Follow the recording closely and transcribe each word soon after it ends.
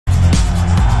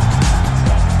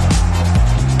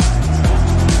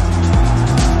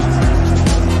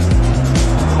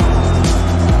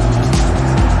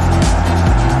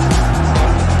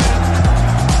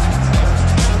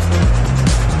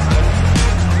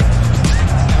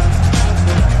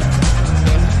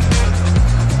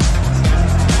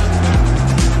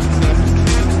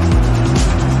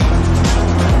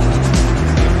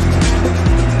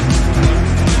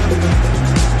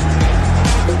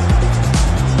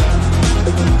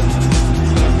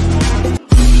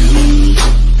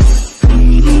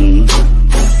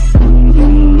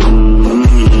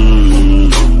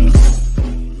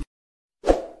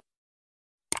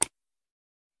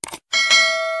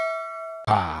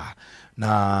pa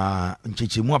na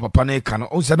nchechemu papa ne ka no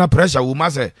o se na pressure wo ma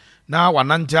se na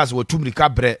wanante as wo tumrika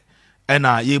bre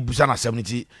ena ye busa na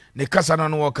 70 ne kasa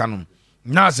no wo ka no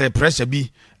na se pressure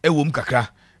bi e wo m kakra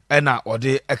ena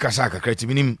ode e kasa kakra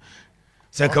timinim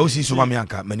se ka usi so mame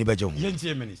anka mani beje ho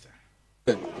yentie minister.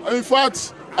 In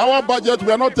fact, our budget,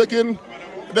 we are not taking,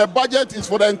 the budget is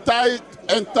for the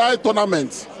entire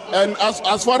tournament. And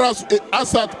as far as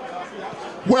at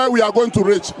where we are going to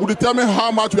reach, we determine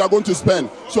how much we are going to spend.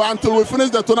 So until we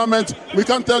finish the tournament, we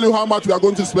can't tell you how much we are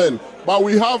going to spend. But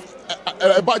we have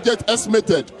a budget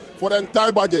estimated for the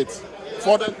entire budget,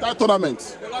 for the entire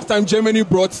tournament. The last time Germany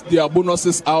brought their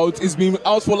bonuses out, it's been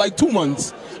out for like 2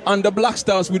 months. And the Black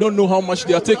Stars, we don't know how much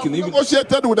they are taking. We have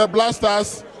negotiated with the Black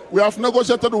Stars. We have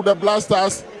negotiated with the Black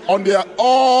Stars on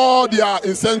all their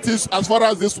incentives as far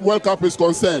as this World Cup is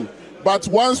concerned. But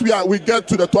once we get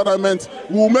to the tournament,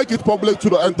 we will make it public to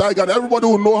the entire Ghana. Everybody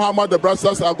will know how much the Black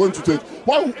Stars are going to take.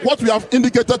 What we have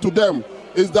indicated to them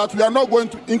is that we are not going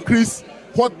to increase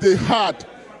what they had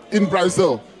in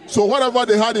Brazil. So whatever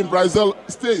they had in Brazil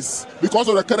stays because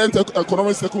of the current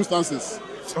economic circumstances.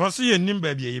 So see a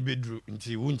nimba be a bedroom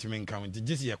until won't mean come into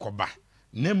just a coba.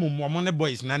 Name money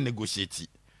boys non negotiate.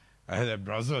 I had a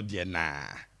Brazil dear nah.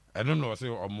 I don't know say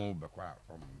or more backward.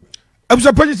 I was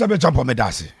a pretty jump on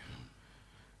Medasi.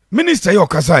 Minister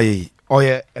Yokasai or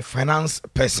a finance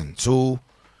person, so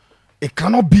it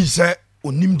cannot be said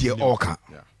unim de orca.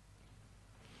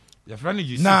 Your friend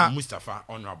is Mustafa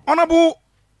Honorable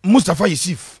Mustafa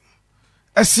Yusuf.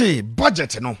 I say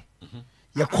budget no.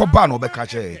 Ya koba no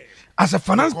bekache. As a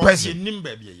finance person,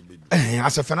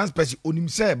 unim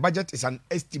say budget is an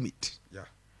estimate. Yeah.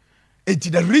 It's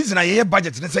the reason I hear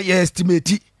budget and say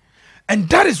estimate. And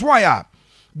that is why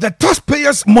the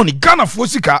taxpayers' money, Ghana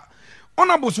Fosika,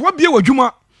 honorables, what be a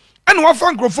juma, and what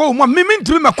francophone, what mean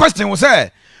to my question was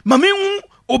say, Mammy,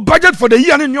 or budget for the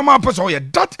year in your mouth,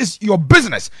 that is your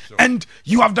business, and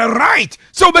you have the right.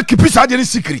 So, keep it any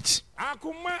secret.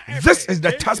 This is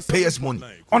the taxpayers' money,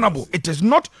 honorable. It is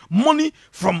not money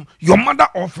from your mother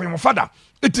or from your father.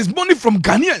 It is money from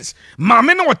Ghanaians.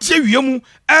 Mame no tie wiemu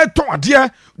to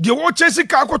ade de wo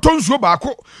chesika akoto nsuo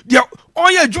baako de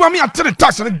oya adwuma me atere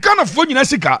tax ne Ghana fo nyina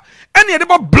sika ene de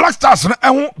Black Stars no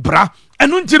eho bra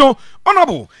enu nti no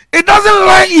honorable, it doesn't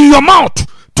lie in your mouth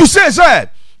to say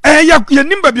ya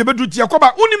nimba bia bedu ti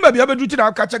akoba unimba bia bedu ti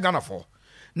da ka che Ghana fo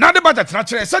na de budget na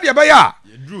kire se de be ya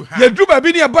ye dru ba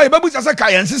bi ne ba babu sase ka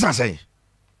yen sisa sei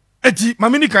eti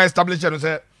mame ni ka establish no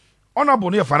say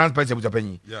honorable near finance person,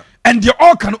 yeah. And they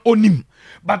all can own him,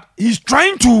 but he's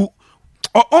trying to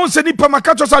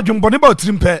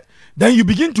then you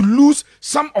begin to lose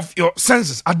some of your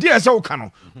senses.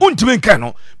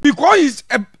 Because he's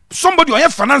somebody or a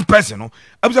finance person.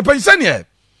 I was a person here,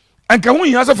 and can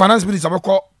we has a finance minister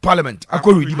called parliament? I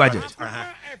call the budget.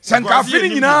 Sanka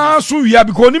feeling in our so we are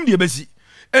because him the best.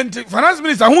 And finance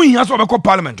minister who he has what call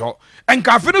parliament and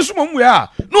can finish mum we are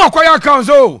no acquire accounts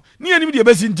near him the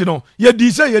best intino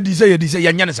ye say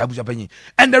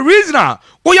and the reason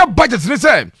we have budgets they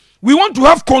say we want to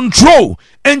have control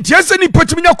and just any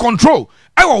particular control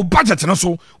our budget and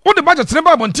so what the budget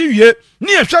never until you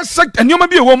near sect and you may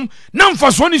be a woman none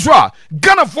for one is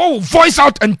Ghana for voice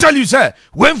out and tell you say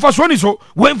when first one is so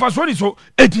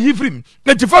at him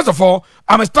first of all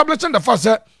I'm establishing the first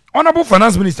honorable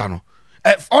finance minister no.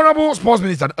 Honorable sports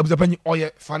minister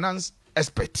or finance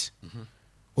expert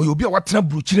or you'll be a water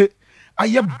bruchire I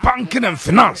have banking and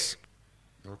finance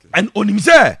and on him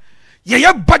say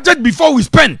yeah budget before we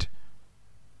spend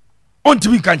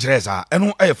until we can treasure and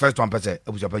no first one person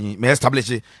may establish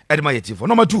it at my for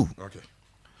number 2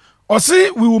 or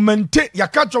see we will maintain your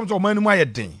catch up to my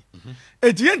thing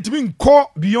it ain't being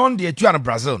call beyond the Etuana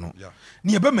Brazil no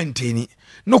near be maintaining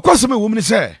no question woman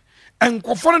say and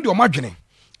confront your margining.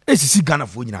 Esi Ghana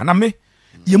for nyina na me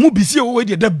ye mu bisi o we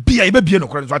de bia ye bia no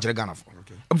kore so akere Ghana for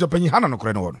am so panyi hana no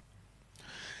kore no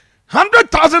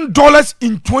 $100,000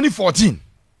 in 2014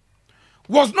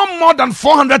 was not more than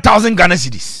 400,000 Ghana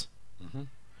cedis.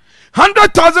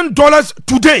 $100,000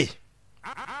 today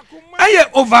aye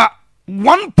over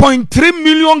 1.3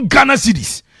 million Ghana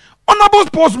cedis. Honorable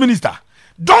sports minister,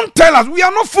 don't tell us we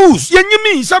are not fools. Ye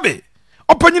nyimi sabe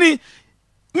opanyini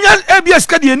nya ABS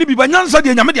ka de ni bi ba nyansa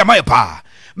de nyame de amaye pa.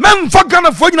 Men for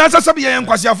Ghana for nyina sabe ye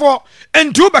nkwasiafo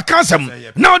entu be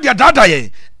kansem now they dada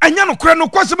ye anya no kure no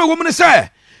kwasem woman say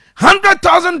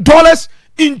 $100,000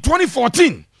 in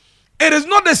 2014. It is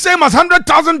not the same as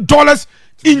 $100,000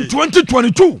 in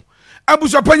 2022.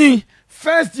 Abusapani,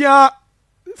 first year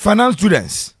finance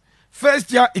students,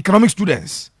 first year economic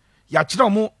students, ya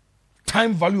chira mo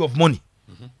time value of money.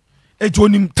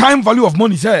 Time value of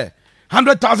money say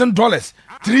 $100,000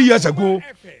 3 years ago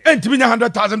and to be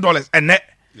 $100,000 and net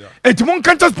it won't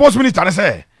catch sports minister and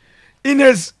say in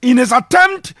his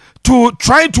attempt to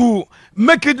try to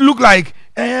make it look like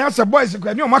as a boy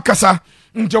you makasa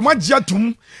into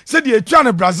majiatum said the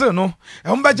China Brazil no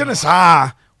and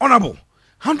honorable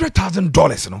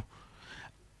 $100,000 no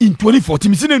in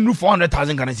 2014 seen a new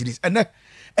 400,000 Ghana cedis and a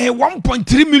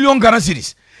 1.3 million Ghana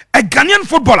cedis. A Ghanaian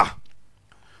footballer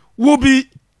will be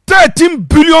 13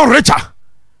 billion richer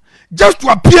just to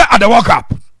appear at the World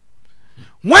Cup.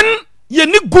 When you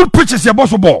need good pitches, your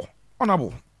boss ball.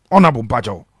 Honorable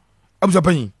Pacho. I was a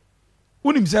penny.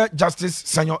 When him say Justice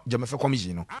Senior Jamefe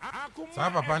Commission.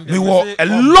 There were a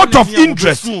lot of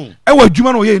interest. I was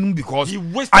Juman because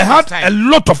I had a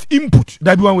lot of input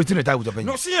that one wasting the time with the penny.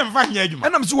 No, see him find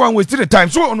and I'm so one wasting the time.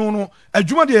 So no, a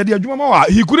Juma Juma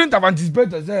he couldn't have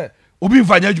anticipated there. Obi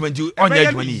mfa judgment on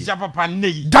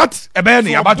judgment. That's a bad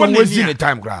thing about wasting the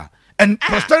time, and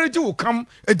posterity will come.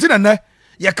 It's in a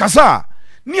yakasa.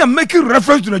 Near making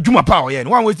reference to the Juma power, and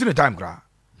one wasting the time,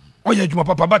 oh yeah, Juma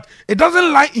Papa, but it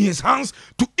doesn't lie in his hands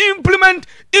to implement.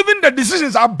 Even the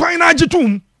decisions are binary to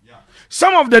him.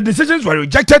 Some of the decisions were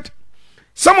rejected,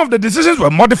 some of the decisions were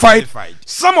modified,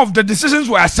 some of the decisions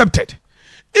were accepted.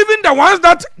 Even the ones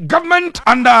that government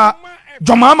under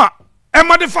Jomama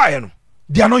modified.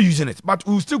 They are not using it, but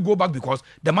we will still go back because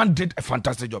the man did a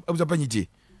fantastic job. It was a penny.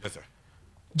 Yes, sir.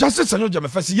 Justice Senor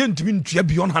Jamefesi yen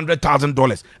beyond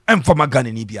 $100,000 and for Ghana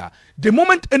in Libya. The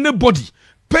moment anybody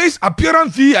pays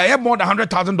appearance fee, I have more than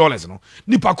 $100,000. No,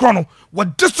 Nipa Chrono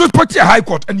what disrespect a high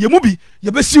court and Yemubi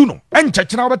Yebesino and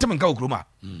Chachina Betemenka Gruma.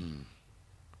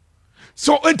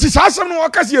 So it is awesome no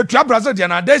workers here to Brazil.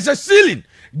 There's a ceiling.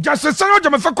 Justice Senor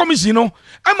Jamefe Commission.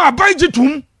 I'm a budget.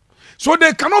 So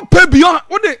they cannot pay beyond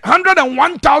what the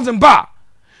 101,000 bar,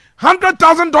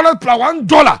 $100,000 plus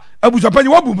 $1. Abuja penny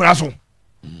wabu braso.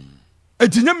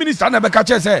 Etinya minister na beka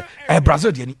che say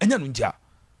Brazil de ni enya no ntia.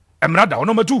 Emrada o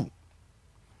number 2.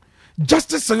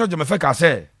 Justice Senor Jamefe ka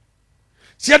say,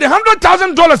 see the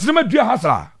 $100,000 ni madua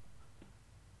hasa.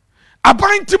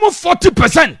 Aban timo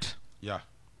 40%. Yeah.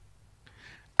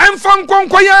 Enfan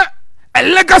konkoya a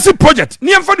legacy project.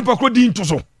 Ni enfan di pakro di into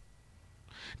so.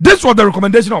 This was the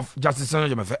recommendation of Justice Senor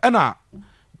Jamefe. And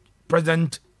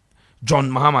President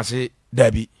John Mahama say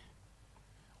Debbie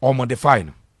or modify.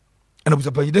 And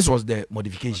this was the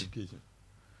modification.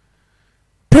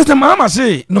 President Mahama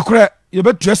say no correct. You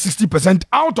bet 60%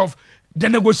 out of the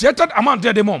negotiated amount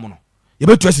there the moment. You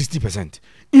bet 60%.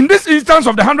 In this instance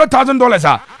of the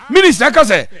 $100,000, Minister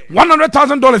say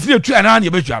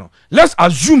 $100,000 let's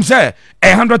assume say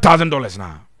 $100,000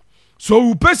 now. So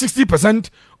we pay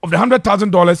 60% of the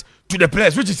 $100,000 to the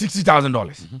players, which is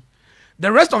 $60,000.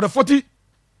 The rest of the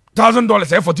 $40,000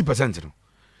 is 40%.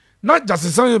 Not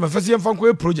just the first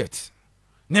project.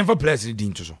 Never players in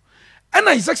the so. And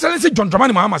His Excellency John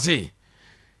Dramani Mahama say,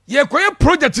 "Ye koye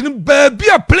project ni baby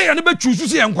a player and be choose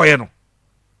see enkoye no."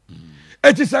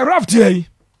 It is a raft here.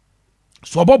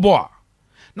 So bobo.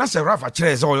 Na se raft a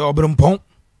kire se obrempon.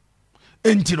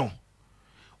 Enti no.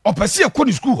 Opese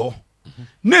ekoni school ho.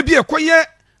 Na bi ekoye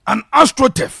an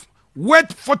astrotef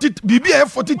worth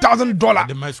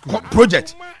 $40,000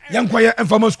 project. Yankoye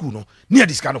informal school no. Near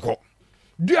this kind of call.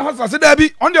 Do you have to say that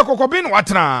on the Kokobin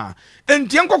Watna and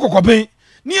Tianko Kokobin?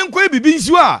 Nianko Bibi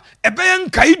Sua, a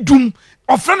bayan Kaidum,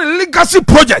 of a legacy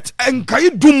project and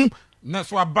Kaidum.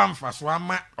 Naswa Bamfa,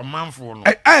 Swama, or Manful.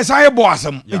 As I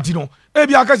bosom, you know,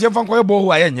 maybe I can say Fanko Bo,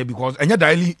 I am because and your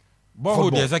daily Bo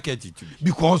executive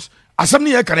because as some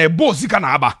year can a boss, you can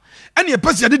have and your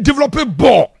person develop a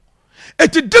ball.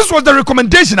 This was the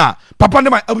recommendation,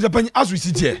 Papa. I was a penny as we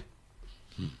sit here.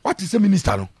 What is the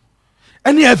minister?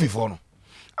 Any heavy for no?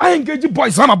 I engage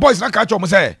boys, some boys like I told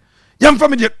say, young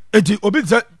family, Obi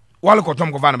said, while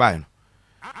Tom Govana by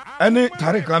any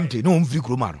Tarek Lamte, no free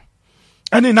Krumaro,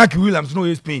 any Naki Williams,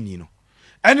 no Spain, you know,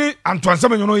 any Antoine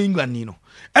Samuel, no England, you know,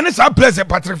 and it's a place a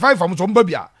Patrick 5 from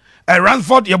Sombabia, a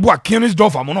Ranford, Yabua, Kenny's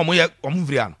door from Monomoya, or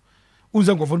Muvrian, who's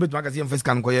a confounded magazine first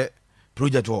can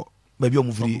project or maybe a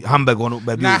movie, Hamburg, or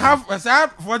baby. I have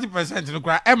 40% to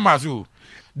cry, Emma.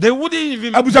 They wouldn't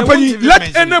even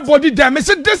let anybody there. I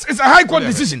said this is a high court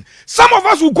decision. Some of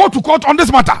us will go to court on this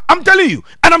matter. I'm telling you,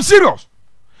 and I'm serious.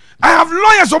 I have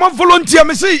lawyers who want volunteer.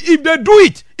 Me say if they do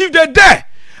it, if they're there,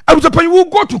 I will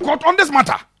go to court on this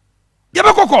matter. You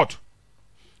go court.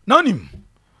 Now him.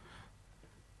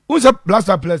 Who's a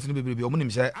blaster place in the baby? Omunim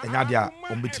say enyadia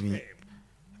ombit me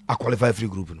a qualified free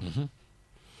group.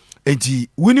 Enti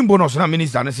winning bonus na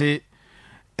minister na say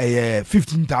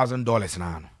 $15,000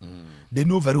 now. They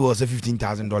know very well say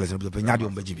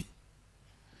 $15,000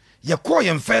 you call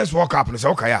him first World Cup and say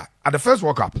okay at the first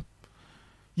World Cup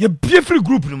you pay free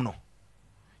group no.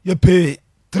 You pay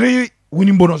 3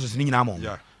 winning bonuses in Inamo.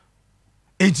 Yeah.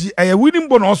 It's a winning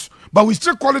bonus, but we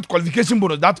still call it qualification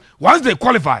bonus. That once they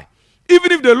qualify,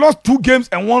 even if they lost 2 games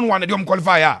and won one, they don't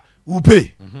qualify, we'll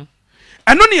pay.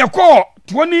 And then you call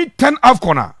 2010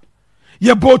 AFCON.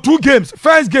 You bought 2 games.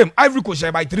 First game, Ivory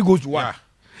Coast by 3 goals to 1. Yeah.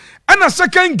 And a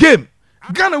second game,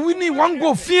 Ghana winning 1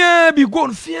 goal. Fear be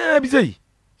gone, fear be say.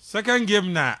 Second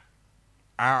game na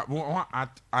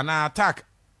an attack.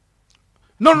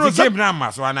 No, the game na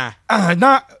mas wana.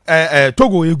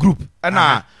 Togo a group.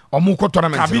 And Omuko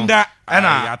tournament. Kabinda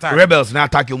and Rebels na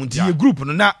attack you a group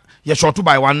no na you short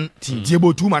by 1 team. You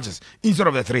bought 2 matches instead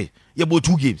of the 3. You bought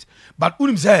 2 games. But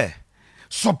unim say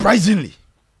surprisingly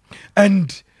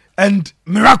and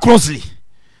miraculously,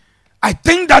 I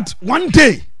think that one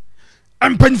day,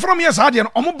 and pen from yes,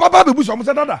 Hadian, Omo Baba Bebus, Omo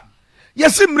Dada.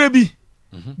 Yes, maybe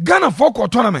Ghana 4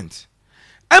 tournament.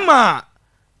 Emma,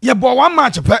 you bought 1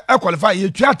 match, I qualify, you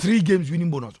 3 games winning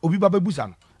bonus. Obi Baba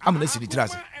Busan, I'm going to see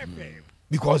the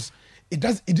because it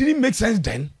didn't make sense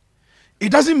then. It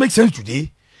doesn't make sense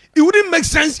today. It wouldn't make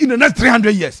sense in the next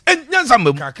 300 years. And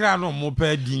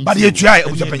but you try,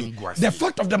 the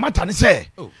fact of the matter is,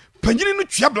 Penjini no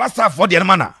tua blaster for the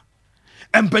mana.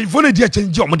 And Penjini dia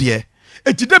change your money.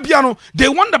 Eti de piano, they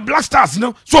want the Black Stars,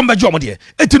 no, so mbe job money.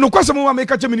 Eti no kwasa mo make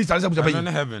a minister.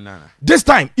 This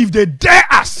time, if they dare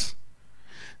us,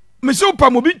 Monsieur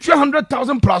Pamobi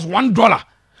 300,000 plus $1.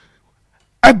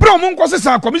 I brought mon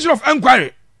kwasa commission of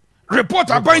inquiry. Report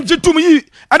appointed to me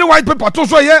and the white paper to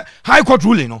show high court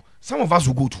ruling. No, some of us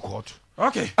will go to court.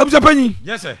 Okay.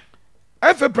 Yes, sir.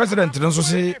 FA president don't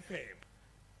say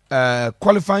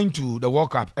qualifying to the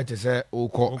World Cup. It is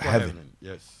Oko heaven.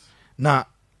 Yes. Now,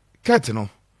 Kurt, no,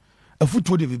 a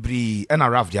football de vibri and a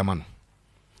rough diamond.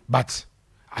 But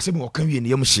I said, "What can we in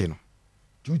the machine?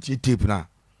 Do you tape now?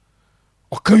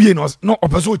 Or can we not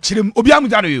opposite chilling? Obiam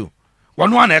done you.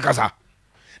 One ekasa.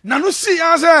 Now, no see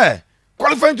answer.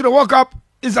 Qualifying to the World Cup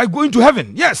is like going to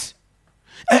heaven. Yes.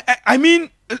 I mean,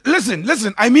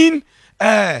 listen. I mean,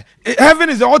 heaven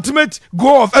is the ultimate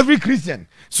goal of every Christian.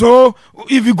 So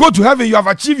if you go to heaven, you have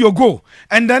achieved your goal.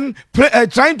 And then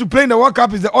trying to play in the World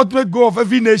Cup is the ultimate goal of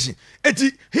every nation.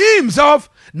 He himself,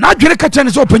 not going to catch any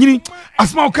so penny,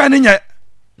 as my kind of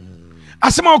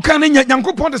asema okane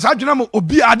nyankopon de sa adwena mo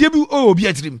obi ade bi obi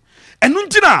atirim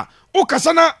enuntina o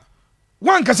kasa na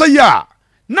wan kasa ya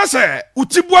na se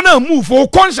utibua na move for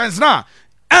conscience na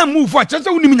and move for chese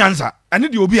unim nyansa ene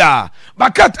de obi a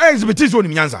bakat exhibit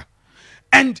unim nyansa.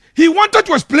 And he wanted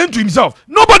to explain to himself.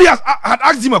 Nobody had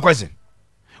asked him a question.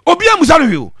 Obi amusano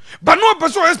you, but no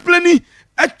person explaining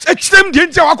extreme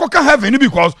danger wakoka heaven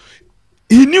because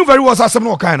he knew very well asem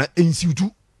no kind in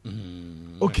situ.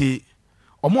 Okay.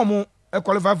 Omo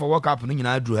qualify for World Cup no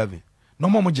nyina drew heaven. No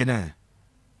mo gene.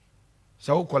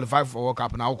 So qualify for World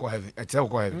Cup na wo heaven. E tell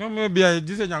heaven. No maybe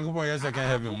this nyankopon yes second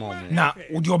heaven mo. Na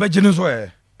wo di obegene so e.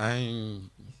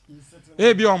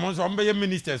 Bi omo so mbe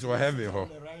ministers wo heaven ho.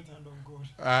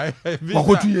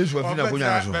 Wakotu Yesu afina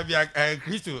konya so.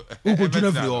 Kristo. Wakotu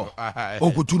na fio.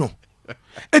 Wakotu no.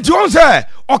 Enti on say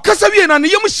okasa wie na ne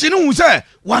yem hye ne hu say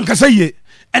wan kasa ye.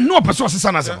 And no person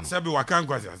sesa na se. Sabi wakan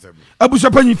kwase asem.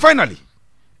 Abusapanyi finally.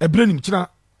 Ebrenim kina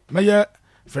meye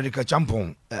Frederick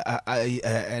Champon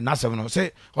na seven no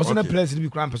say also na place bi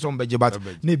kran person beje but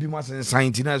na bi mo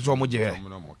sign ti na so mo je.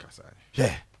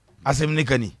 Yeah. Asem ne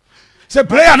kani. Say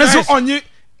player na so onyi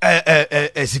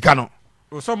sika no.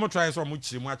 So mo try so mo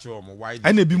chiri mo ache o mo wide.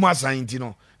 And bi mo assign ti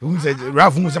no. Who say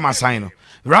Ralph who say ma sign no.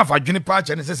 Ralph adwene pa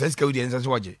che ne say sika we dey nse so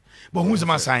oje. But who say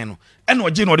ma sign no. E na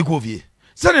oje na ode ko vie.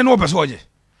 Say ne no person oje.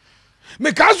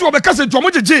 Me ka so be ka say to mo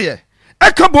jeje ye.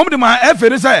 E ka bom de ma e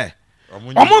fere say.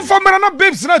 Omo famara na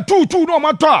babes na 2 no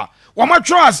ma to a. Wo ma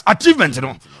trust achievement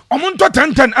no. Omo nto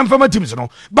 10 emfama teams no.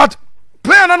 But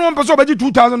player na no person obeje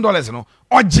 $2,000 no.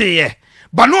 Oje ye.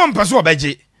 But no person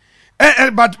obeje.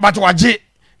 But waje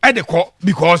e de call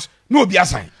because no be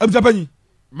assign. Abzapanyi.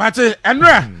 Mate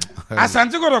Enra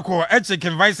Asante Godoko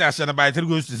chicken vice ashen by 3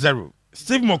 goes to 0.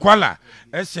 Steve Mokwala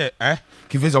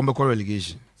Kiveza ombe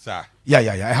relegation. Sir. Yeah.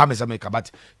 I have me make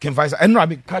but Ken Vice Enra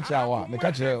me catch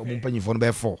ompanyi for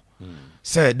number 4.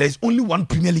 Say there is only one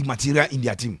Premier League material in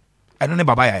their team. I don't know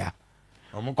baba ya.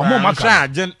 Omo maka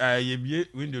ye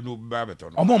window no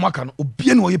babeton. Omo maka no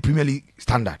obie no ye Premier League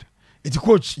standard. It's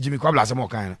coach Jimmy Kwabla asemo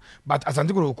kan but Asante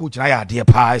Godoko coach na ya de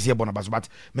pa ese bona baso but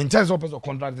maintain so person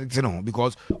contract no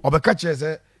because obeka che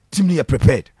say team ni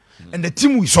prepared and the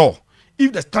team we saw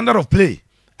if the standard of play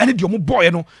and the omo boy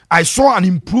no I saw an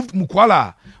improved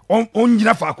Mukwala on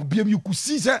nyina fa akobiem you could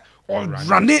see say on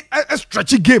running a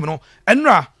stretchy game no and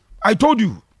I told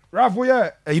you Rafo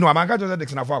yeah you know Amanka just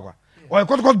Dixon afọ akwa or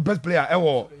a best player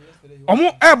ever.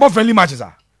 Omo friendly matches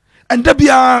are. And there be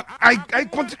I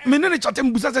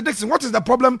what is the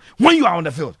problem when you are on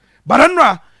the field? But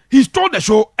Anra, he stole the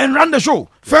show and ran the show.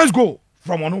 First goal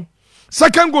from Ono.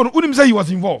 Second goal, Unim say he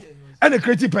was involved. And a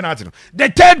creative penalty. The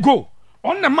third goal,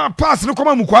 on the map pass, no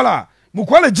come Mukwala.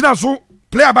 Mukwala Jina so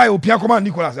player by Opia Command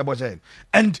Nicolas Eboche.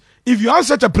 And if you have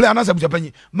such a player, as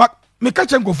Japan, me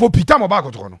catch him go for Peter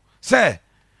Mobako to Kono. Say,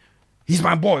 he's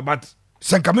my boy, but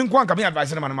Sankamin Kwan can be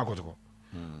advising him on Makotoko.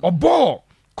 Or ball.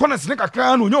 Kona snake a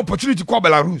clan no opportunity to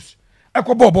Belarus.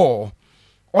 Eko bobo.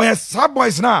 Or yes, sub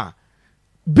boys na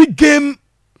big game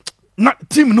not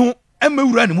team no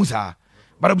emme ni musa.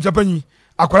 But abu Japan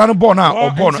akwara no ball na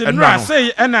or ball and I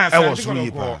say and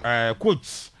I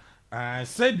coach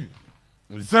said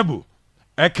Zebu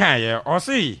eka or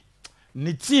say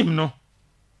ni team no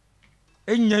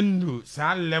enyandu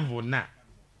sa level na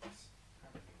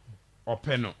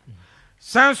openo.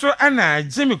 Sanso ana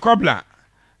Jimmy Cobbler.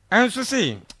 And so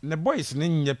say the boys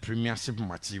need premiership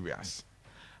materials.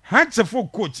 Had a full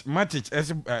coach Matic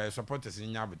as supporters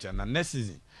in Yabucha and next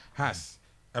season has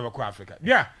ever Africa.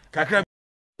 Yeah,